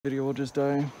Video will just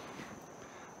die.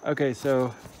 Okay,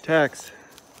 so tax,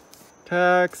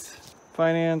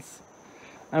 finance.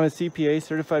 I'm a CPA,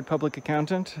 certified public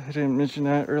accountant. I didn't mention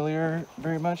that earlier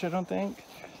very much, I don't think.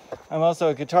 I'm also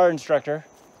a guitar instructor.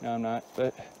 No, I'm not,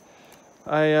 but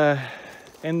I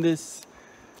in this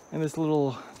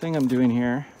little thing I'm doing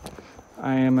here,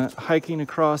 I am hiking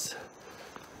across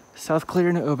South Clear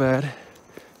and Obed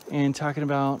and talking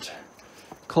about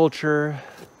culture,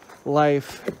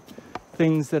 life,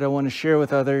 things that I want to share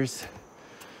with others.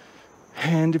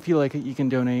 And if you like it, you can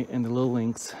donate in the little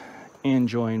links and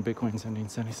join Bitcoin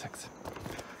 1776.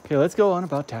 Okay, let's go on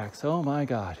about tax. Oh my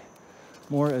God,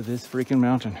 more of this freaking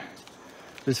mountain.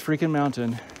 This freaking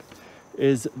mountain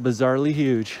is bizarrely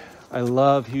huge. I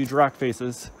love huge rock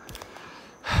faces.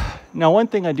 Now, one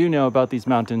thing I do know about these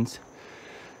mountains,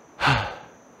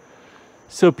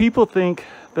 so people think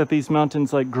that these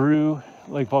mountains like grew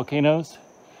like volcanoes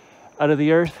out of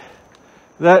the earth.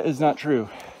 That is not true.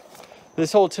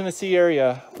 This whole Tennessee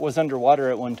area was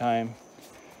underwater at one time,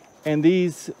 and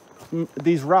these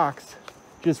rocks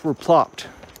just were plopped.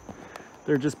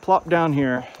 They're just plopped down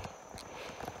here.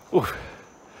 Ooh.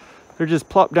 They're just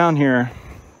plopped down here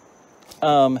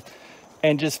and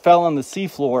just fell on the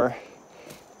seafloor,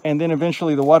 and then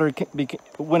eventually the water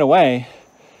went away,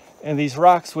 and these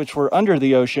rocks, which were under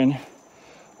the ocean,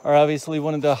 are obviously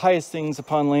one of the highest things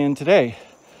upon land today.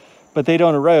 But they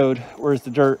don't erode, whereas the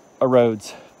dirt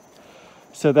erodes.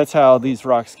 So that's how these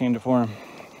rocks came to form.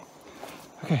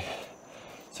 Okay,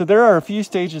 so there are a few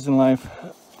stages in life.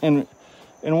 In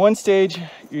one stage,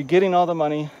 you're getting all the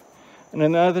money. In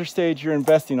another stage, you're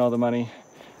investing all the money.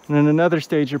 And in another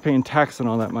stage, you're paying tax on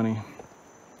all that money.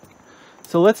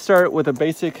 So let's start with a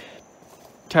basic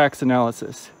tax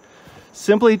analysis.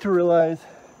 Simply to realize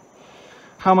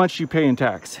how much you pay in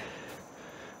tax.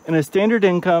 In a standard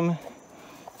income,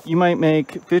 you might make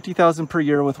 $50,000 per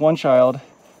year with one child,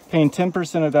 paying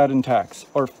 10% of that in tax,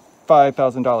 or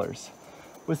 $5,000.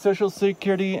 With Social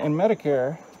Security and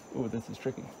Medicare, oh, this is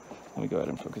tricky. Let me go ahead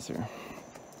and focus here.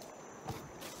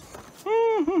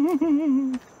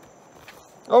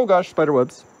 Oh gosh, spider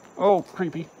webs. Oh,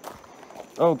 creepy.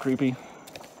 Oh, creepy.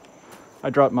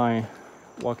 I dropped my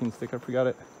walking stick, I forgot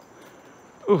it.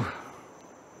 Ooh.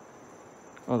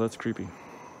 Oh, that's creepy.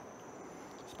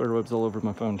 Spider webs all over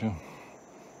my phone too.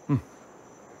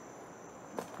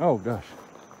 Oh gosh,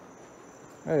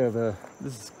 I have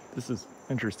this is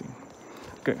interesting.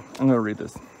 Okay, I'm gonna read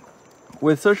this.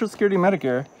 With Social Security and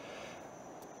Medicare,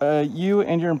 you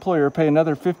and your employer pay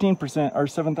another 15% or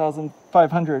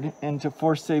 $7,500 into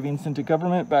forced savings into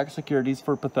government-backed securities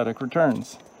for pathetic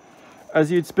returns. As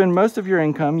you'd spend most of your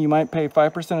income, you might pay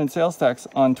 5% in sales tax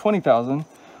on $20,000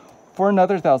 for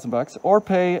another $1,000, or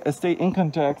pay a state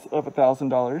income tax of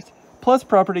 $1,000. Plus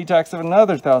property tax of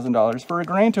another $1,000 for a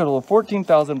grand total of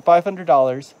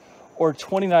 $14,500 or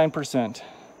 29%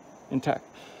 in tax.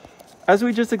 As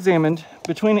we just examined,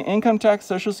 between income tax,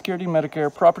 Social Security,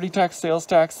 Medicare, property tax, sales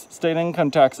tax, state income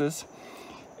taxes,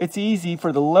 it's easy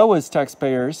for the lowest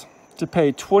taxpayers to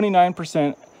pay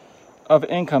 29% of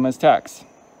income as tax.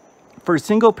 For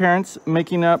single parents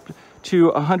making up to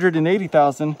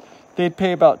 $180,000, they'd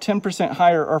pay about 10%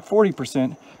 higher, or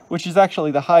 40%, which is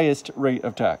actually the highest rate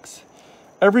of tax.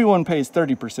 Everyone pays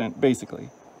 30%,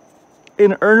 basically.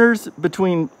 And earners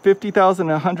between $50,000 and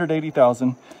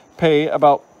 $180,000 pay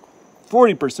about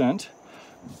 40%.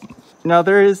 Now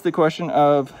there is the question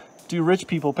of, do rich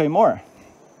people pay more?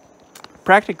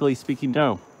 Practically speaking,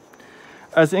 no.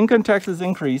 As income taxes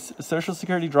increase, Social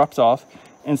Security drops off,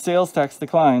 and sales tax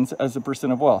declines as a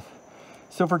percent of wealth.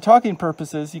 So for talking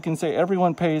purposes, you can say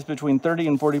everyone pays between 30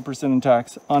 and 40% in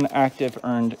tax on active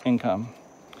earned income.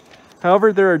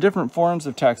 However, there are different forms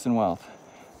of tax and wealth.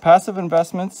 Passive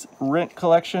investments, rent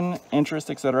collection, interest,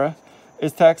 etc.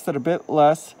 is taxed at a bit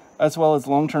less, as well as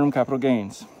long-term capital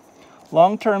gains.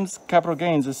 Long-term capital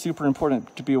gains is super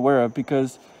important to be aware of,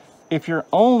 because if your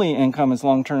only income is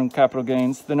long-term capital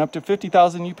gains, then up to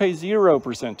 $50,000 you pay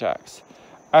 0% tax.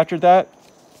 After that,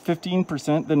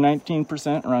 15%, then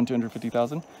 19%, around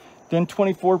 $250,000, then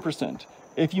 24%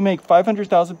 if you make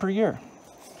 $500,000 per year.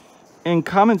 In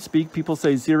common speak, people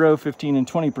say 0, 15, and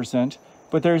 20%,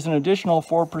 but there's an additional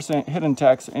 4% hidden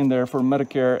tax in there for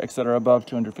Medicare, etc., above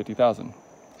 $250,000.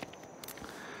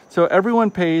 So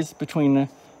everyone pays between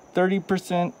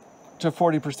 30% to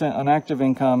 40% on active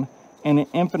income, and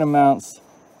infinite amounts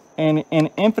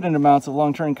of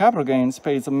long-term capital gains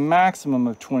pays a maximum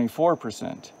of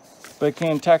 24%. But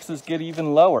can taxes get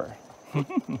even lower?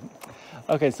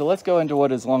 Okay, so let's go into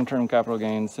what is long-term capital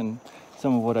gains and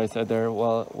some of what I said there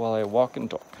while I walk and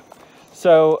talk.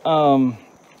 So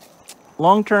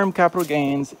long-term capital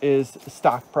gains is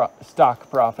stock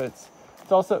profits.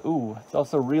 It's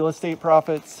also real estate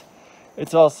profits.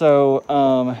 It's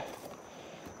also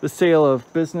the sale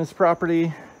of business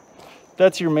property.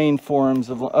 That's your main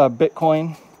forms of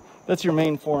Bitcoin. That's your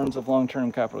main forms of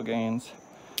long-term capital gains.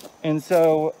 And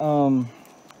so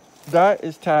that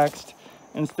is taxed,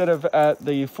 instead of at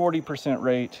the 40%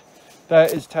 rate,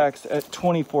 that is taxed at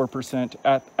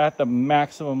 24% at the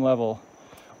maximum level,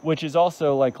 which is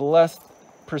also like less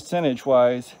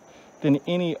percentage-wise than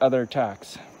any other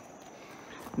tax.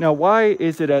 Now, why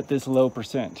is it at this low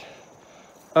percent?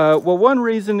 Well, one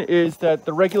reason is that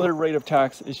the regular rate of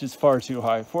tax is just far too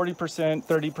high. 40%,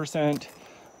 30%,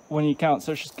 when you count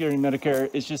Social Security and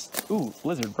Medicare, is just,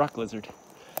 rock lizard.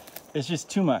 It's just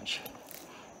too much.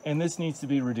 And this needs to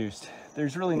be reduced.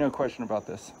 There's really no question about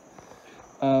this.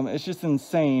 It's just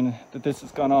insane that this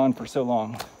has gone on for so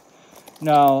long.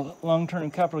 Now,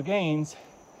 long-term capital gains,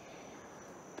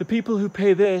 the people who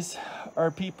pay this are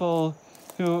people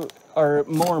who are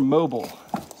more mobile.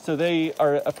 So they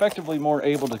are effectively more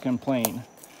able to complain.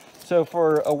 So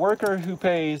for a worker who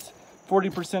pays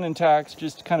 40% in tax,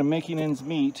 just kind of making ends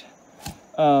meet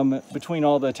between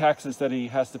all the taxes that he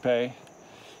has to pay,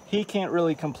 he can't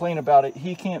really complain about it.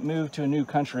 He can't move to a new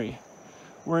country.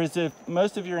 Whereas if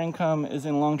most of your income is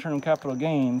in long-term capital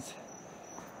gains,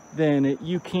 then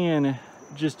you can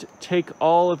just take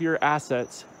all of your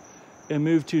assets and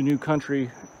move to a new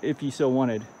country if you so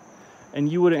wanted.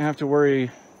 And you wouldn't have to worry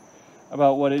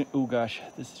about what it, oh gosh,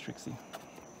 this is tricksy.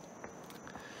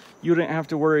 You wouldn't have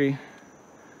to worry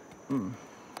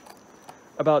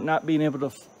about not being able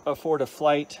to afford a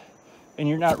flight, and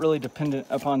you're not really dependent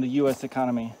upon the US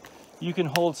economy. You can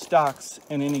hold stocks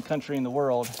in any country in the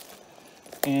world,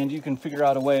 and you can figure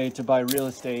out a way to buy real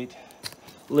estate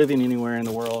living anywhere in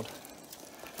the world.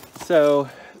 So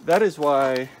that is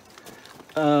why,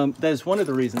 that is one of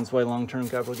the reasons why long-term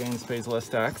capital gains pays less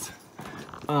tax.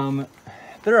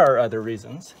 There are other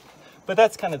reasons, but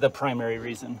that's kind of the primary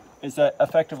reason, is that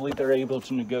effectively they're able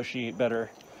to negotiate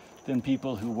better than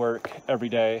people who work every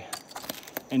day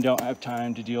and don't have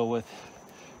time to deal with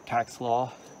tax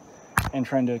law and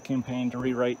trying to campaign to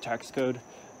rewrite tax code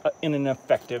in an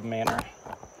effective manner.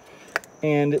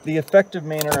 And the effective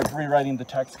manner of rewriting the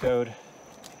tax code,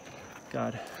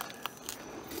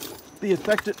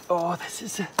 this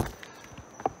is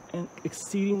an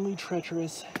exceedingly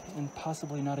treacherous and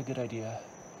possibly not a good idea.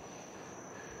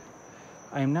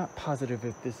 I am not positive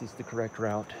if this is the correct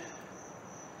route.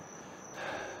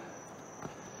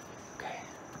 Okay.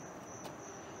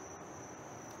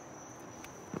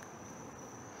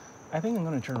 I think I'm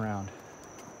going to turn around.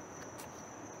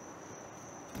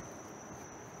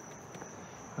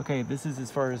 Okay, this is as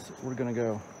far as we're going to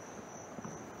go.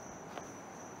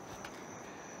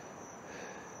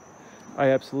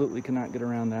 I absolutely cannot get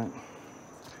around that.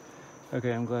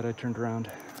 Okay, I'm glad I turned around.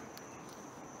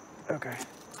 Okay,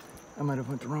 I might have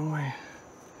went the wrong way.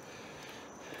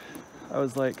 I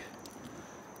was like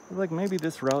maybe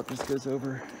this route just goes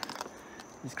over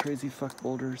these crazy fuck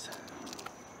boulders.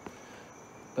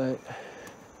 But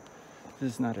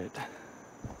this is not it.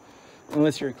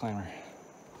 Unless you're a climber,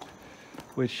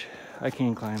 which I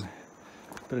can climb,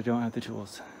 but I don't have the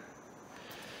tools.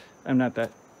 I'm not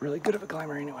that really good of a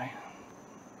climber anyway,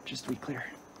 just to be clear.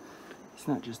 It's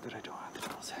not just that I don't have the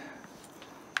tools.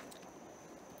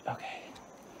 Okay,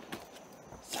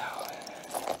 so,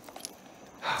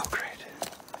 oh great.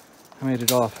 I made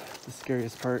it off the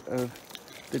scariest part of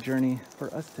the journey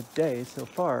for us today so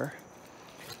far.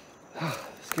 The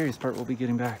scariest part will be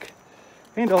getting back.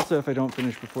 And also if I don't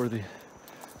finish before so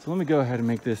let me go ahead and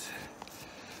make this.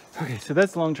 Okay, so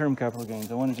that's long-term capital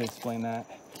gains. I wanted to explain that.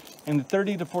 And the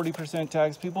 30 to 40%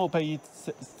 tax, people will pay you,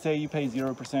 say you pay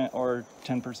 0% or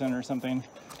 10% or something.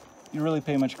 You really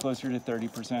pay much closer to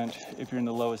 30% if you're in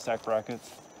the lowest tax brackets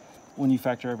when you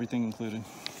factor everything included.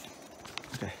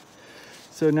 Okay,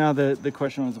 so now the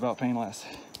question was about paying less.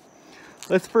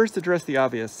 Let's first address the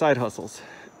obvious, side hustles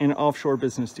and offshore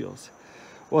business deals.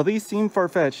 While these seem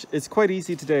far-fetched, it's quite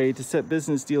easy today to set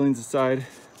business dealings aside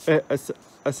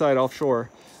offshore,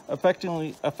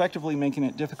 effectively making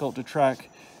it difficult to track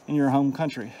in your home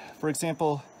country. For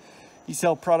example, you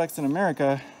sell products in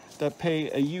America that pay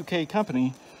a UK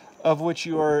company of which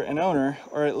you are an owner,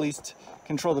 or at least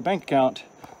control the bank account,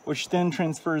 which then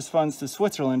transfers funds to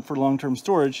Switzerland for long-term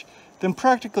storage. Then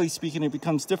practically speaking, it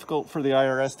becomes difficult for the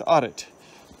IRS to audit.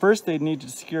 First, they'd need to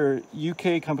secure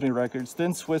UK company records,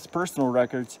 then Swiss personal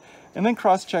records, and then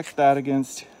cross-check that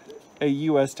against a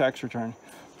US tax return.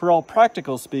 For all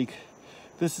practical speak,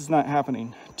 this is not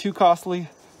happening. Too costly,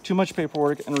 too much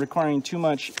paperwork, and requiring too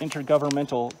much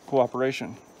intergovernmental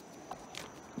cooperation.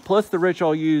 Plus, the rich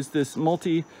all use this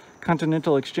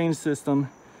multi-continental exchange system,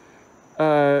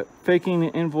 faking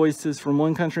invoices from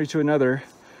one country to another.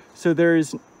 So there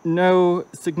is no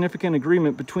significant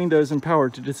agreement between those in power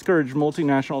to discourage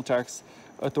multinational tax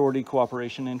authority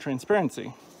cooperation and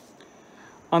transparency.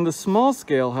 On the small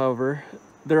scale, however,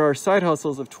 there are side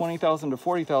hustles of $20,000 to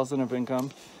 $40,000 of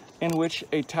income in which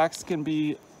the tax can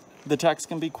be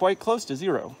quite close to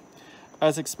zero,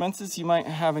 as expenses you might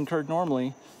have incurred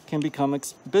normally can become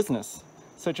business,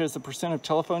 such as the percent of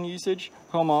telephone usage,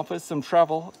 home office, some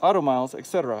travel, auto miles,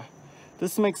 etc.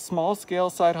 This makes small-scale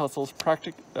side hustles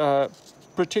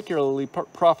particularly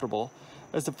profitable,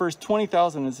 as the first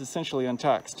 $20,000 is essentially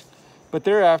untaxed. But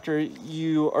thereafter,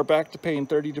 you are back to paying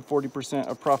 30 to 40%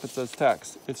 of profits as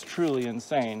tax. It's truly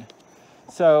insane.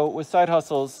 So with side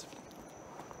hustles,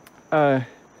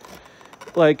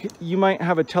 like you might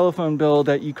have a telephone bill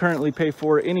that you currently pay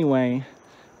for anyway,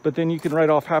 but then you can write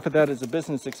off half of that as a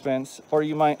business expense, or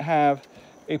you might have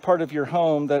a part of your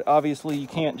home that obviously you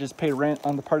can't just pay rent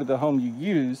on the part of the home you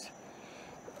use.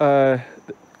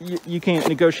 You can't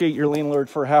negotiate your landlord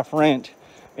for half rent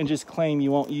and just claim you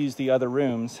won't use the other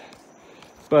rooms.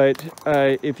 But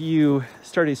if you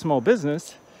start a small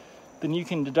business, then you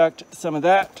can deduct some of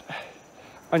that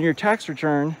on your tax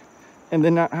return and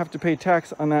then not have to pay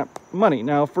tax on that money.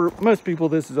 Now, for most people,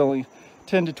 this is only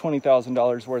 $10,000 to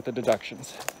 $20,000 worth of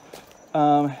deductions.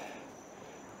 And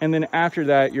then after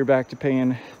that, you're back to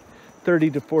paying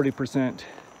 30 to 40%.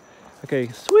 Okay,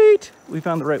 sweet, we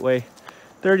found the right way.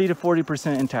 30 to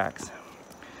 40% in tax.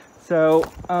 So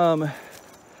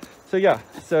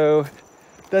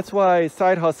that's why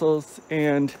side hustles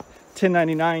and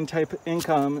 1099 type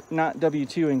income, not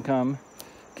W-2 income,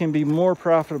 can be more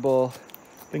profitable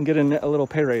than getting a little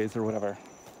pay raise or whatever.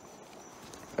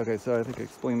 Okay, so I think I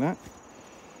explained that.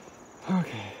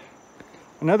 Okay.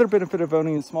 Another benefit of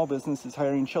owning a small business is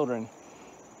hiring children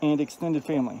and extended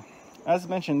family. As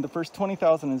mentioned, the first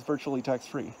 $20,000 is virtually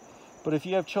tax-free. But if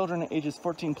you have children ages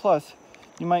 14 plus,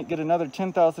 you might get another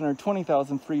 $10,000 or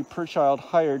 $20,000 free per child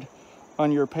hired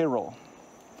on your payroll.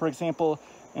 For example,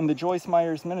 in the Joyce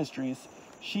Myers Ministries,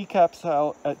 she caps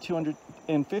out at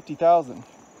 $250,000.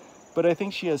 But I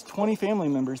think she has 20 family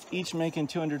members, each making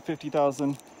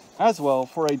 $250,000 as well,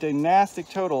 for a dynastic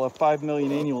total of $5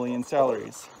 million annually in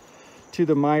salaries to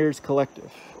the Myers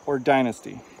Collective, or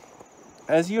dynasty.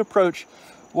 As you approach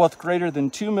wealth greater than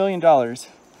 $2 million,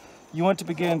 you want to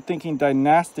begin thinking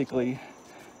dynastically,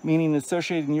 meaning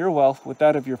associating your wealth with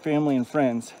that of your family and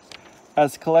friends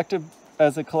as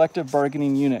a collective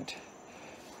bargaining unit.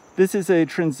 This is a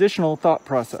transitional thought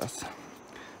process.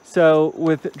 So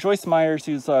with Joyce Myers,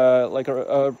 who's like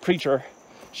a preacher,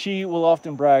 she will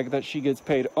often brag that she gets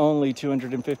paid only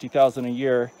 $250,000 a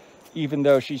year, even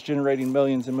though she's generating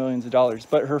millions and millions of dollars.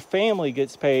 But her family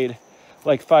gets paid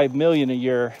like $5 million a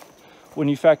year when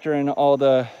you factor in all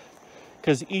the,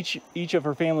 because each of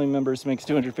her family members makes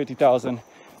 $250,000,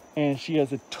 and she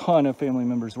has a ton of family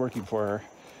members working for her.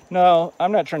 No,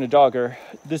 I'm not trying to dog her.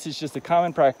 This is just a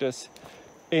common practice.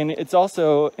 And it's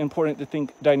also important to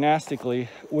think dynastically,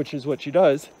 which is what she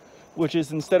does, which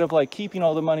is instead of like keeping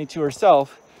all the money to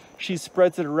herself, she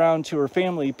spreads it around to her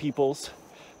family peoples.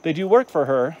 They do work for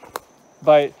her,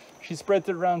 but she spreads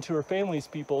it around to her family's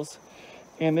peoples.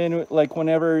 And then like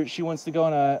whenever she wants to go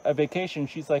on a vacation,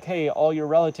 she's like, hey, all your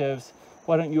relatives,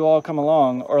 why don't you all come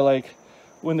along? Or like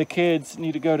when the kids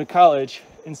need to go to college,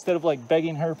 instead of like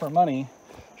begging her for money,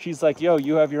 she's like, yo,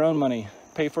 you have your own money,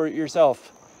 pay for it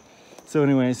yourself. So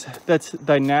anyways, that's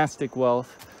dynastic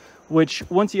wealth, which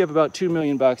once you have about $2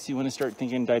 million, you want to start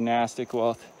thinking dynastic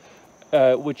wealth,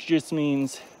 which just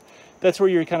means that's where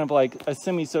you're kind of like a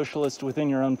semi-socialist within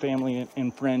your own family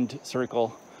and friend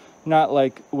circle, not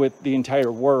like with the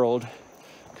entire world,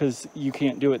 because you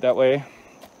can't do it that way.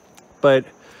 But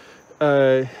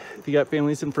if you got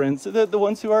families and friends, the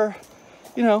ones who are,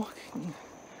 you know,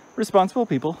 responsible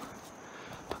people.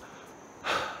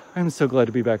 I'm so glad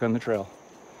to be back on the trail.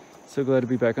 So glad to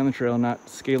be back on the trail, not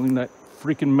scaling that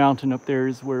freaking mountain up there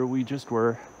is where we just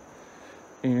were.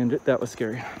 And that was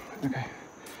scary. Okay.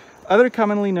 Other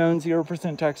commonly known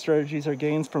 0% tax strategies are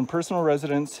gains from personal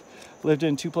residence lived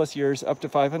in 2+ years up to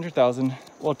 $500,000.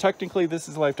 While technically this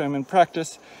is lifetime, in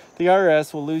practice, the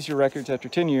IRS will lose your records after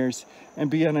 10 years and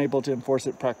be unable to enforce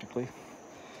it practically.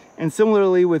 And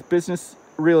similarly with business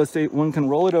real estate, one can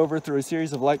roll it over through a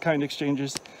series of like-kind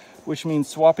exchanges, which means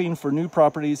swapping for new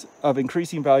properties of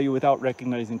increasing value without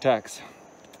recognizing tax.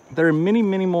 There are many,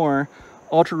 many more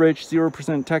ultra-rich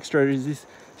 0% tax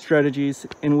strategies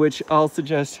in which I'll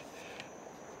suggest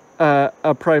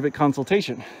a private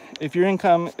consultation if your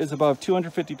income is above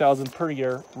 $250,000 per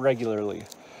year regularly.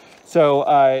 So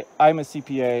I'm a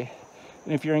CPA,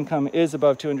 and if your income is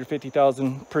above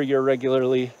 $250,000 per year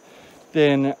regularly,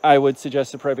 then I would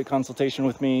suggest a private consultation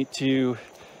with me to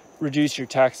reduce your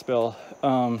tax bill.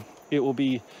 It will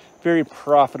be very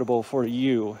profitable for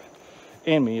you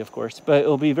and me, of course, but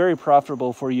it'll be very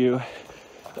profitable for you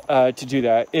to do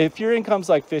that. If your income's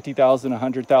like $50,000,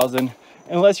 $100,000,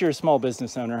 unless you're a small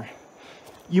business owner,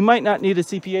 you might not need a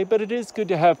CPA, but it is good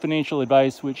to have financial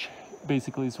advice, which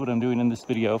basically is what I'm doing in this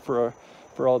video for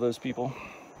all those people.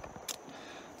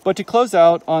 But to close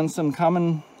out on some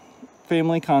common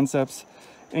family concepts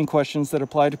and questions that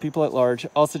apply to people at large,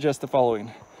 I'll suggest the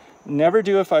following. Never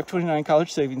do a 529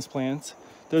 college savings plans.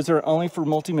 Those are only for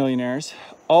multimillionaires.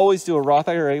 Always do a Roth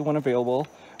IRA when available,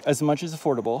 as much as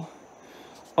affordable.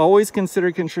 Always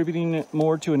consider contributing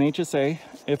more to an HSA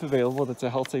if available. That's a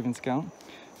health savings account.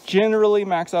 Generally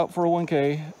max out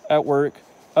 401k at work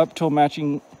up till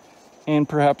matching, and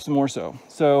perhaps more so.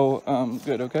 So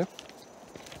good, okay?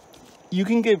 You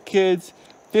can give kids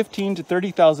 $15,000 to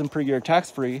 $30,000 per year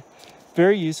tax-free.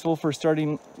 Very useful for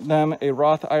starting them a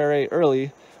Roth IRA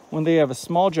early when they have a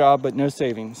small job but no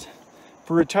savings.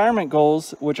 For retirement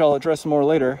goals, which I'll address more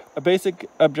later, a basic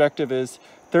objective is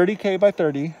 30K by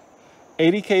 30,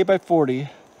 80K by 40,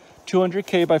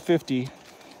 200K by 50,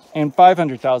 and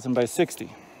 500,000 by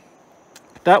 60.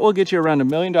 That will get you around $1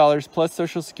 million plus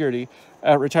Social Security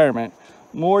at retirement.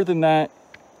 More than that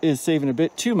is saving a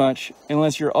bit too much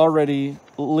unless you're already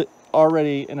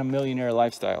in a millionaire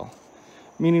lifestyle.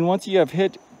 Meaning once you have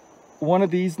hit one of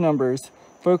these numbers,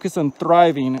 focus on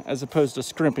thriving as opposed to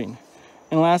scrimping.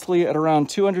 And lastly, at around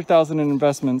 200,000 in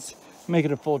investments, make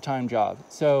it a full-time job.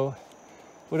 So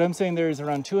what I'm saying there is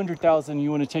around 200,000,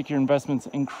 you want to take your investments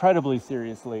incredibly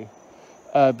seriously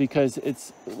because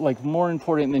it's like more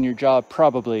important than your job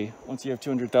probably once you have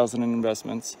 200,000 in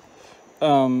investments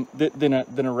than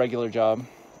a regular job.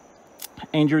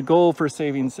 And your goal for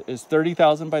savings is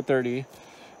 30,000 by 30,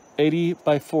 80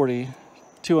 by 40,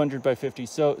 200 by 50.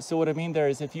 So what I mean there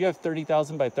is if you have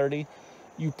 30,000 by 30,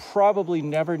 you probably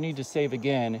never need to save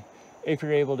again if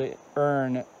you're able to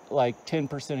earn like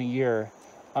 10% a year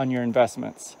on your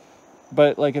investments.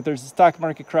 But like if there's a stock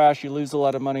market crash, you lose a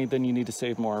lot of money, then you need to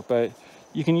save more. But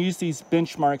you can use these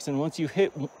benchmarks, and once you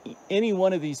hit any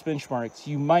one of these benchmarks,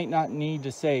 you might not need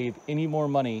to save any more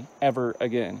money ever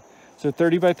again. So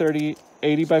 30 by 30,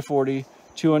 80 by 40,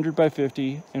 200 by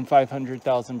 50, and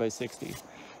 500,000 by 60.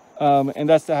 And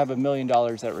that's to have $1 million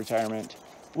at retirement,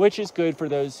 which is good for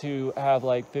those who have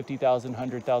like $50,000,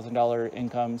 $100,000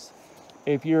 incomes.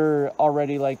 If you're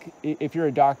already like, if you're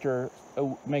a doctor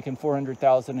making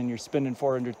 $400,000 and you're spending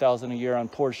 $400,000 a year on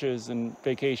Porsches and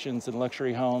vacations and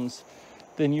luxury homes,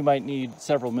 then you might need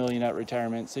several million at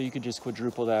retirement. So you could just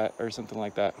quadruple that or something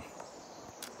like that.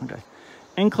 Okay.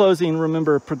 In closing,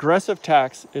 remember, progressive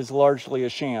tax is largely a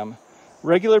sham.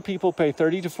 Regular people pay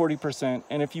 30 to 40%,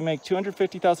 and if you make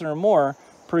 $250,000 or more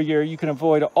per year, you can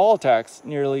avoid all tax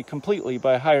nearly completely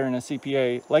by hiring a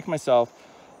CPA like myself,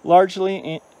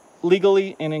 largely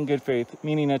legally and in good faith,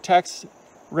 meaning a tax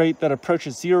rate that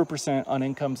approaches 0% on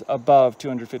incomes above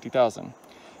 $250,000.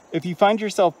 If you find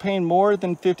yourself paying more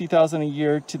than $50,000 a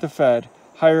year to the Fed,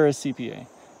 hire a CPA.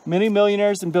 Many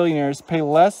millionaires and billionaires pay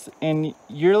less in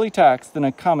yearly tax than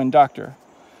a common doctor,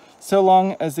 so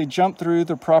long as they jump through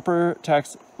the proper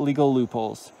tax legal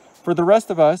loopholes. For the rest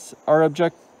of us, our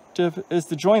objective is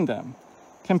to join them.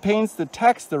 Campaigns that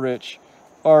tax the rich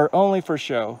are only for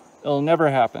show. It'll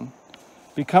never happen.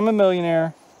 Become a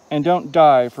millionaire and don't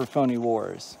die for phony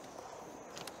wars.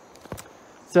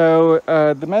 So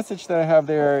the message that I have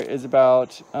there is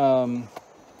about, oh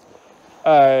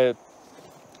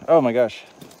my gosh,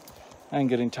 I'm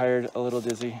getting tired, a little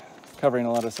dizzy, covering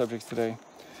a lot of subjects today.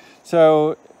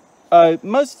 So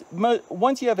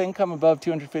once you have income above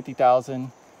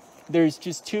 250,000, there's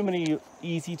just too many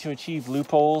easy to achieve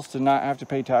loopholes to not have to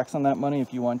pay tax on that money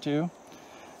if you want to.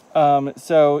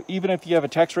 So even if you have a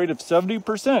tax rate of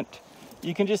 70%,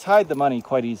 you can just hide the money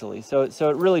quite easily. So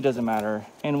it really doesn't matter.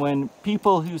 And when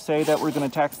people who say that we're going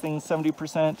to tax things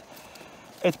 70%,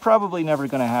 it's probably never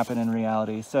going to happen in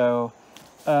reality. So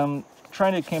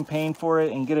trying to campaign for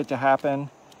it and get it to happen,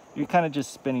 you're kind of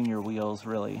just spinning your wheels,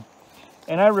 really.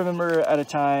 And I remember at a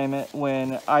time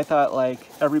when I thought like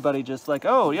everybody just like,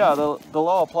 oh yeah, the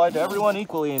law applied to everyone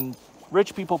equally and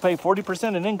rich people pay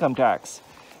 40% in income tax.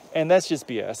 And that's just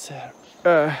BS.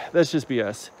 That's just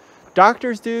BS.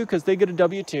 Doctors do because they get a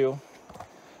W-2.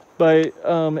 But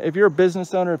if you're a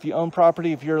business owner, if you own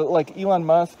property, if you're like Elon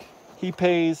Musk, he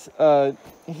pays,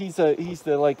 he's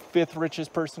the like 5th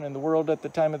richest person in the world at the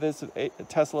time of this,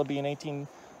 Tesla being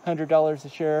 $1,800 a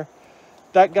share.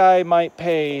 That guy might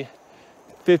pay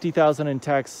 $50,000 in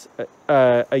tax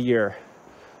a year,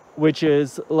 which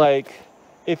is like,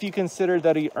 if you consider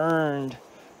that he earned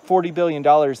 $40 billion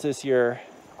this year,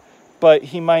 but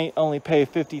he might only pay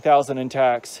 $50,000 in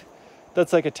tax,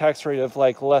 that's like a tax rate of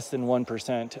like less than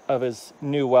 1% of his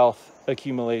new wealth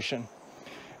accumulation.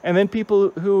 And then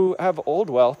people who have old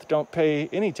wealth don't pay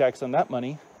any tax on that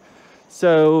money.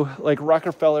 So like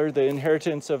Rockefeller, the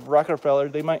inheritance of Rockefeller,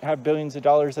 they might have billions of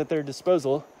dollars at their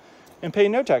disposal and pay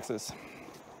no taxes.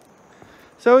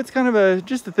 So it's kind of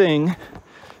just a thing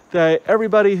that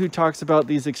everybody who talks about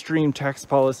these extreme tax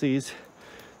policies,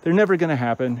 they're never going to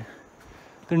happen.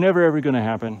 They're never ever going to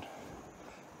happen.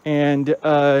 And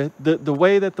the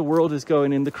way that the world is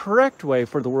going, in the correct way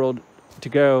for the world to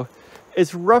go,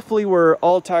 is roughly where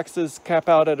all taxes cap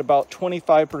out at about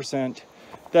 25%.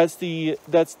 That's the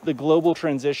global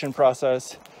transition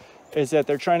process, is that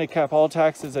they're trying to cap all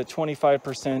taxes at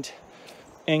 25%.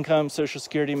 Income, Social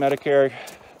Security, Medicare,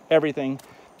 everything.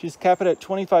 Just cap it at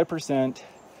 25.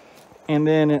 And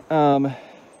then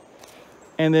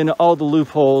all the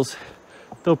loopholes,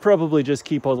 they'll probably just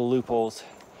keep all the loopholes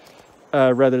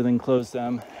rather than close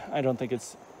them. I don't think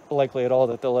it's likely at all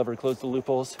that they'll ever close the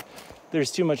loopholes.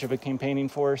 There's too much of a campaigning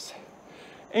force.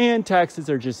 And taxes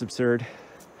are just absurd.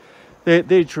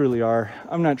 They truly are.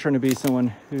 I'm not trying to be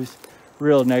someone who's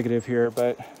real negative here,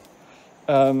 but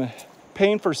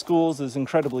paying for schools is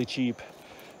incredibly cheap.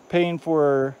 Paying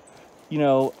for,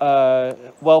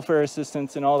 welfare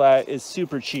assistance and all that is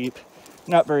super cheap,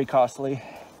 not very costly.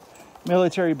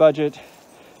 Military budget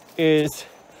is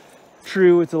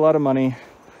true, it's a lot of money.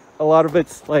 A lot of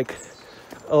it's like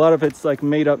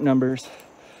made up numbers.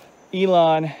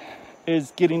 Elon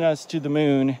is getting us to the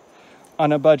moon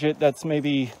on a budget that's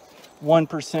maybe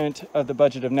 1% of the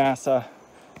budget of NASA.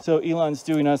 So Elon's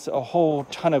doing us a whole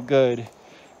ton of good,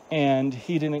 and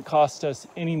he didn't cost us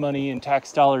any money in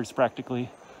tax dollars practically.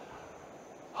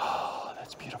 Oh,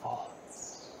 that's beautiful.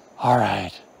 All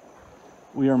right,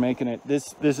 we are making it.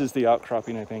 This is the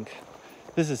outcropping, I think.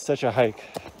 This is such a hike,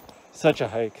 such a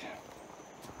hike.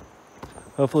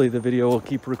 Hopefully the video will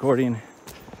keep recording by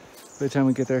the time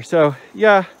we get there. So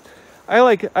yeah,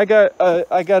 I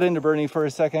got into Bernie for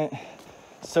a second,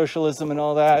 socialism and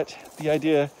all that. The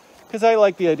idea, because I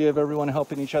like the idea of everyone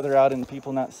helping each other out and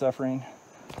people not suffering.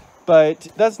 But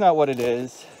that's not what it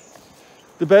is.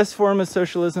 The best form of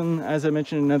socialism, as I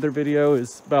mentioned in another video,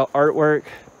 is about artwork,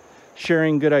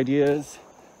 sharing good ideas,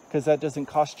 because that doesn't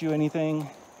cost you anything.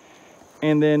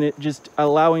 And then it just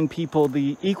allowing people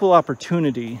the equal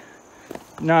opportunity.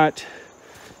 Not,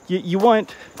 you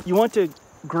want to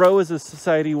grow as a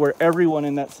society where everyone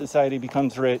in that society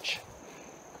becomes rich,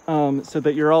 so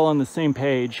that you're all on the same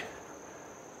page,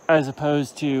 as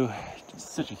opposed to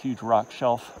such a huge rock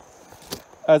shelf,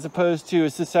 as opposed to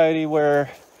a society where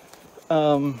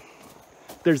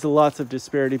there's lots of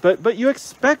disparity, but you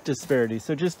expect disparity,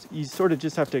 so you sort of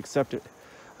just have to accept it.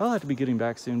 I'll have to be getting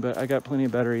back soon, but I got plenty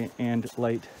of battery and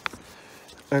light.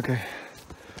 Okay,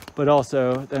 but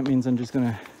also that means I'm just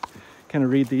gonna kind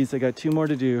of read these. I got 2 more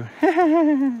to do,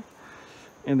 and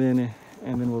then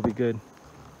we'll be good.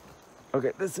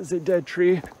 Okay, this is a dead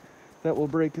tree that will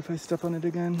break if I step on it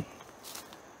again.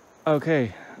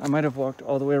 Okay, I might have walked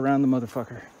all the way around the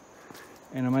motherfucker,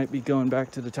 and I might be going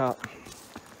back to the top.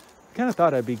 I kind of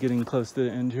thought I'd be getting close to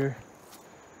the end here.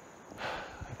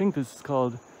 I think this is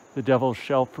called the Devil's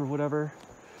Shelf or whatever.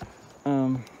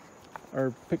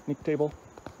 Our picnic table.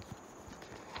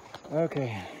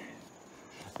 Okay.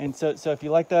 And so if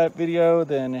you like that video,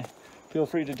 then feel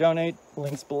free to donate.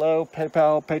 Links below: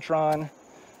 PayPal, Patreon,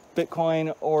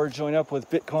 Bitcoin, or join up with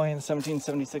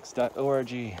Bitcoin1776.org.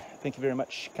 Thank you very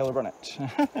much, Keller Barnett.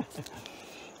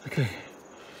 Okay.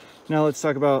 Now let's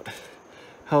talk about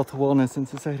health, wellness, and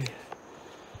society.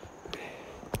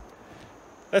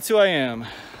 That's who I am.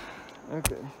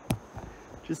 Okay.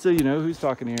 Just so you know who's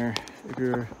talking here, if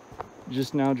you're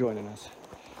just now joining us.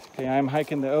 Okay, I'm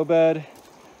hiking the Obed,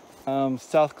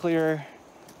 South Clear.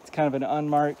 It's kind of an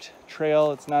unmarked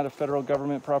trail. It's not a federal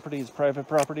government property, it's private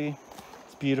property.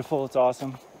 It's beautiful, it's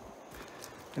awesome.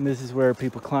 And this is where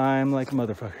people climb like a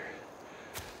motherfucker.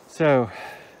 So,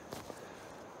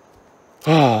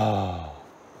 oh,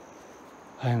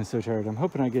 I am so tired. I'm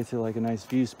hoping I get to like a nice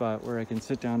view spot where I can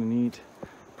sit down and eat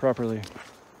properly.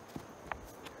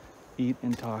 Eat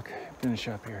and talk, finish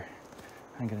up here.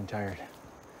 I'm getting tired.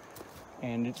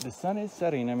 And the sun is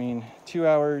setting. I mean, 2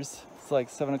 hours, it's like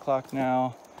 7 o'clock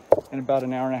now. In about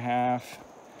an hour and a half,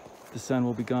 the sun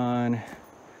will be gone.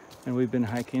 And we've been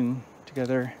hiking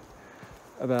together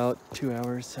about 2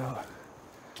 hours, so.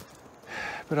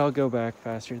 But I'll go back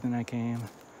faster than I came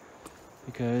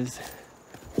because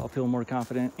I'll feel more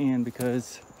confident, and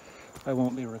because I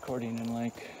won't be recording and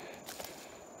like,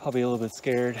 I'll be a little bit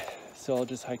scared. So I'll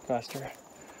just hike faster.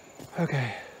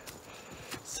 Okay.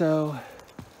 So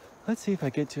let's see if I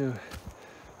get to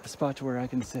a spot to where I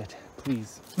can sit,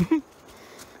 please.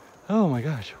 Oh my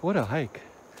gosh, what a hike.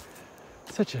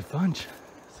 Such a fun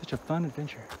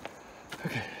adventure.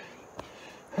 Okay.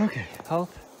 Okay,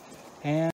 health and